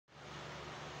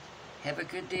Have a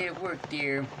good day at work,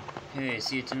 dear. Hey,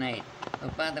 see you tonight. Oh,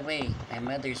 by the way, my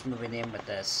mother's moving in with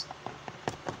us.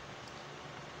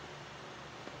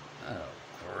 Oh,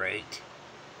 great.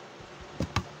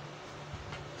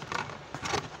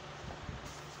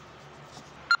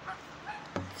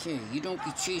 Okay, you don't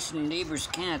be chasing neighbors'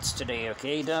 cats today,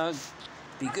 okay, dog?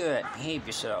 Be good. Behave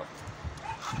yourself.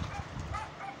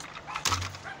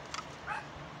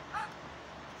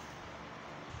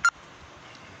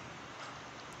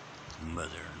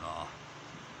 Mother-in-law.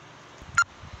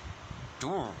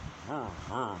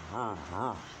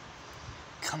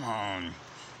 Come on.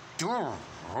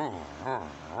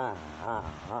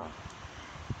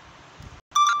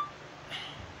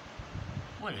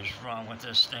 What is wrong with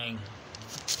this thing?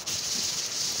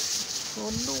 Oh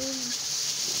no.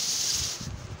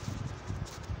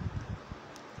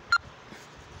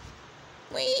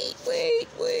 Wait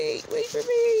for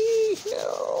me.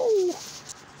 No.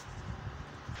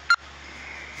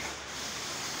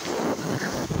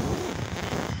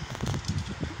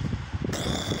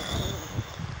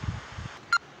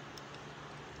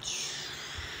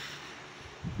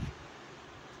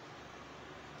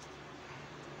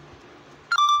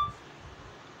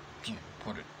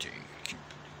 What a day.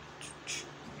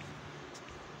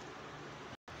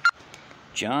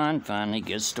 John finally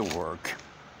gets to work.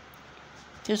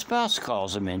 His boss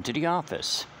calls him into the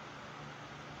office.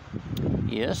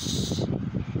 Yes?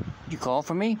 You call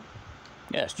for me?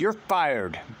 Yes, you're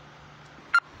fired.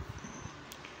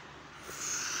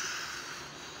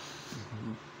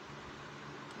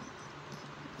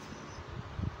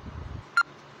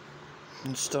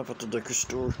 Let's stop at the liquor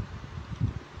store.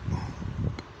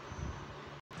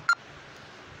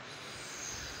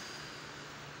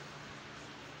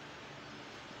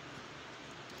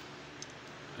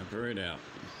 I hurried out.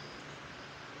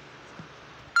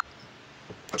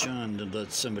 John had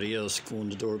let somebody else go in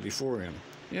the door before him.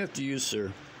 After you,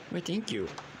 sir. Why, thank you.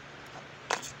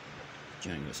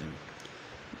 John goes in.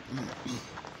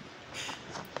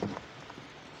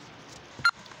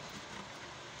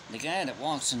 The guy that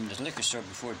walks into the liquor store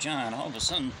before John, all of a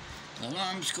sudden, the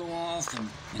alarms go off and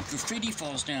graffiti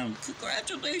falls down.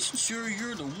 Congratulations, sir,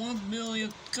 you're the 1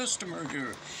 millionth customer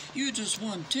here. You just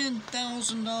won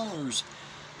 $10,000.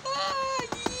 Ah,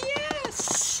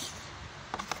 yes!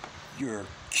 You're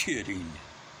kidding.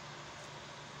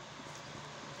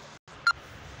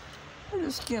 I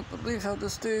just can't believe how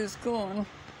this day is going.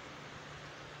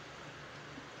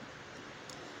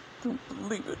 Don't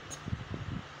believe it.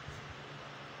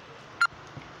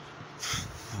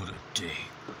 What a day.